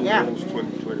know who holds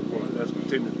 2021. Let's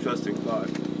continue to trust in God.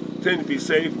 Continue to be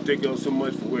safe, and thank you all so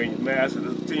much for wearing your mask. And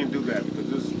let's continue to do that, because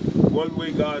this is one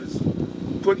way God is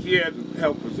put here to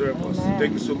help preserve us.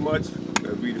 Thank you so much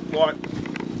as we depart.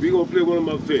 We're going to play one of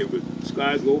my favorites. The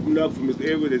skies will open up for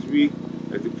Mr. Edward as we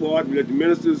depart. We let the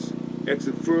ministers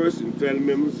exit first, and family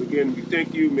members, again, we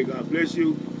thank you. May God bless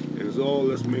you. And as all,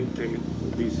 let's maintain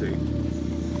and be safe.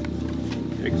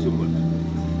 Thank you so much.